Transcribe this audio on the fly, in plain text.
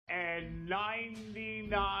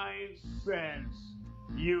$9.99.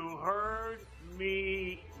 You heard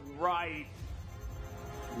me right.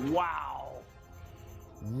 Wow.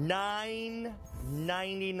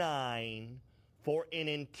 $9.99 for an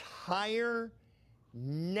entire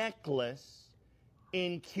necklace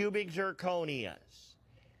in cubic zirconias.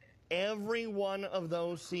 Every one of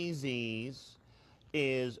those CZs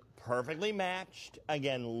is perfectly matched.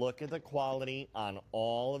 Again, look at the quality on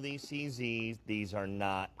all of these CZs. These are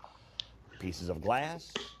not pieces of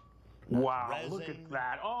glass. Wow, resin, look at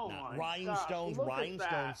that. Oh, my rhinestones. gosh,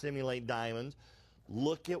 Rhinestones simulate diamonds.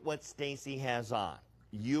 Look at what Stacy has on.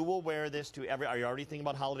 You will wear this to every... Are you already thinking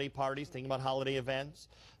about holiday parties, thinking about holiday events,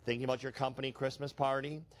 thinking about your company Christmas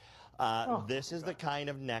party? This is the kind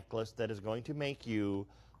of necklace that is going to make you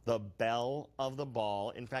the belle of the ball.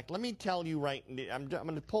 In fact, let me tell you I'm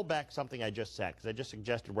going to pull back something I just said, because I just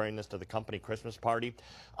suggested wearing this to the company Christmas party.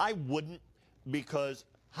 I wouldn't, because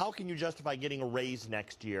how can you justify getting a raise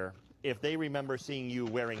next year if they remember seeing you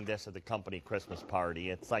wearing this at the company Christmas party?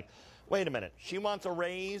 It's like, wait a minute, she wants a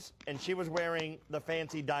raise and she was wearing the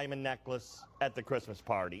fancy diamond necklace at the Christmas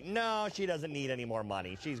party. No, she doesn't need any more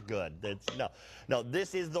money. She's good. No,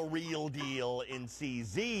 this is the real deal in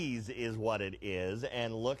CZs is what it is.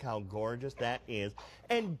 And look how gorgeous that is.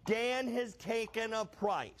 And Dan has taken a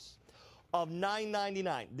price of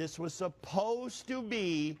 $9.99. This was supposed to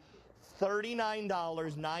be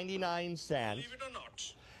 $39.99. Believe it or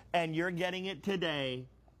not. And you're getting it today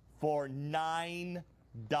for $9.99.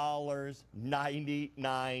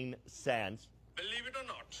 Believe it or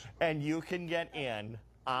not. And you can get in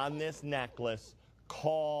on this necklace.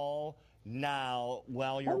 Call now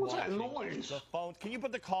while you're watching the phones. Can you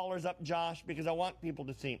put the callers up, Josh? Because I want people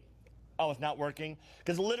to see. Oh, it's not working?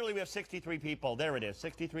 Because literally we have 63 people. There it is.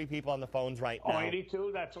 63 people on the phones right now. Oh,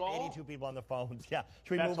 82? That's all? 82 people on the phones. Yeah.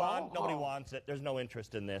 Should we move on? Nobody wants it. There's no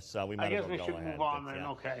interest in this, so we might as well go ahead. I guess we should move on then.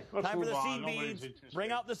 Okay. Time for the seed beads.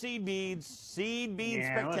 Bring out the seed beads. Seed bead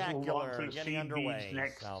spectacular. Getting underway.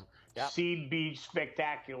 Next. Seed bead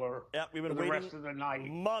spectacular. Yep, we've been waiting the rest of the night.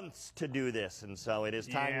 Months to do this, and so it is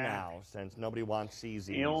time now, since nobody wants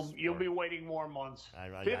CZs. You'll be waiting more months.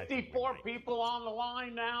 54 people on the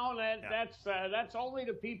line now. That's only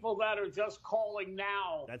the people that are just calling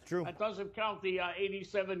now. That's true. That doesn't count the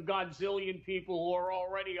 87 godzillion people who are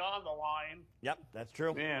already on the line. Yep, that's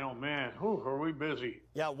true. Man, oh man, are we busy?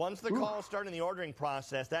 Yeah, once the calls start in the ordering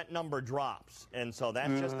process, that number drops, and so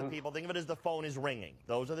that's just the people. Think of it as the phone is ringing.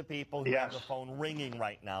 Those are the people who have the phone ringing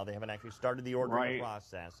right now. They haven't actually started the ordering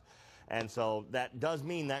process, and so that does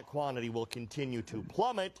mean that quantity will continue to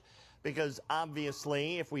plummet, because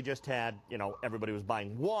obviously, if we just had, everybody was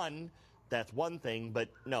buying one, that's one thing, but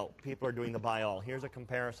no, people are doing the buy all. Here's a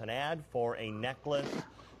comparison ad for a necklace.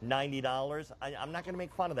 $90. I'm not going to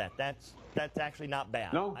make fun of that. That's actually not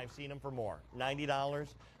bad. No. I've seen them for more. $90,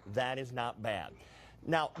 that is not bad.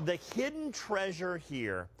 Now, the hidden treasure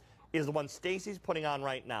here is the one Stacy's putting on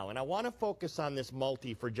right now. And I want to focus on this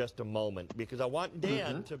multi for just a moment, because I want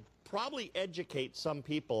Dan to probably educate some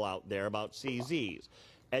people out there about CZs.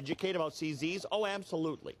 Educate about CZs? Oh,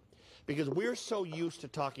 absolutely. Because we're so used to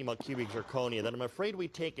talking about cubic zirconia that I'm afraid we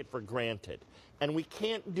take it for granted. And we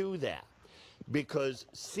can't do that. Because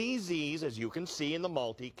CZs, as you can see in the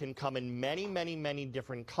multi, can come in many, many, many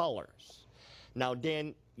different colors. Now,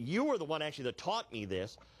 Dan, you were the one actually that taught me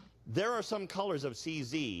this. There are some colors of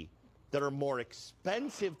CZ that are more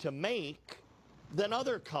expensive to make than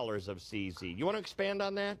other colors of CZ. You want to expand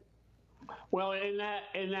on that? Well, in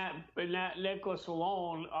that necklace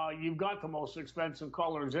alone, you've got the most expensive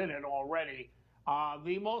colors in it already.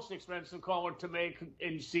 The most expensive color to make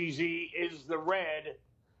in CZ is the red,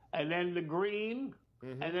 and then the green,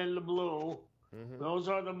 and then the blue. Those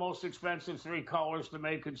are the most expensive three colors to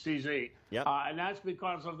make in CZ. Yep. And that's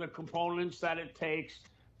because of the components that it takes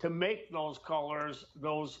to make those colors.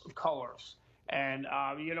 And,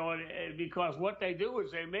 because what they do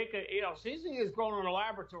is they make it, CZ is grown in a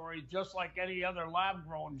laboratory just like any other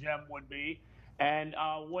lab-grown gem would be. And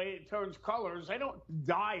way it turns colors, they don't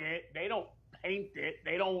dye it, they don't paint it,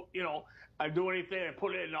 they don't, do anything. They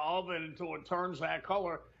put it in the oven until it turns that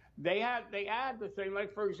color. They add the thing,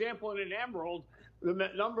 like, for example, in an emerald, the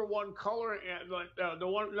number one color,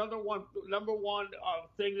 number one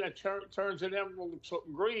thing that turns an emerald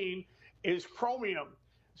green is chromium.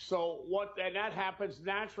 So and that happens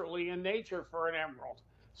naturally in nature for an emerald.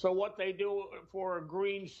 So what they do for a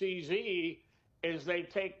green CZ is they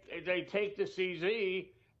take the CZ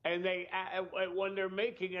and when they're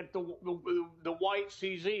making it the white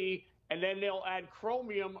CZ, and then they'll add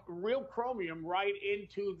chromium, real chromium, right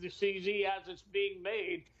into the CZ as it's being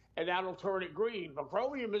made, and that'll turn it green. But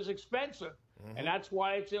chromium is expensive. and that's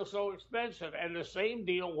why it's so expensive. And the same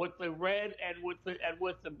deal with the red and with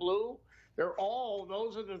the blue.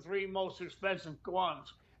 Those are the three most expensive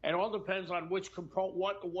ones. And it all depends on which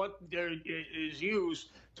what there is used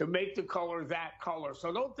to make the color that color.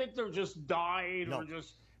 So don't think they're just dyed or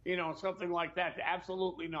just something like that.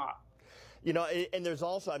 Absolutely not. You know, and there's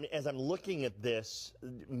also, I mean, as I'm looking at this,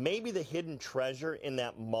 maybe the hidden treasure in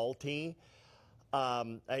that multi.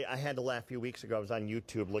 I had to laugh a few weeks ago. I was on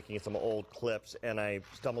YouTube looking at some old clips, and I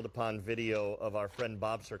stumbled upon video of our friend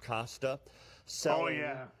Bob Circosta selling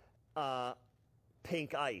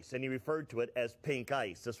pink ice, and he referred to it as pink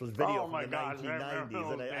ice. This was video from the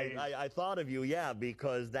 1990s, and I thought of you,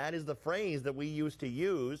 because that is the phrase that we used to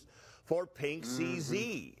use for pink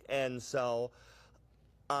CZ. And so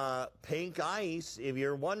pink ice, if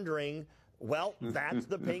you're wondering, well, that's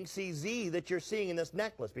the pink CZ that you're seeing in this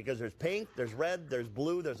necklace, because there's pink, there's red, there's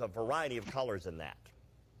blue, there's a variety of colors in that.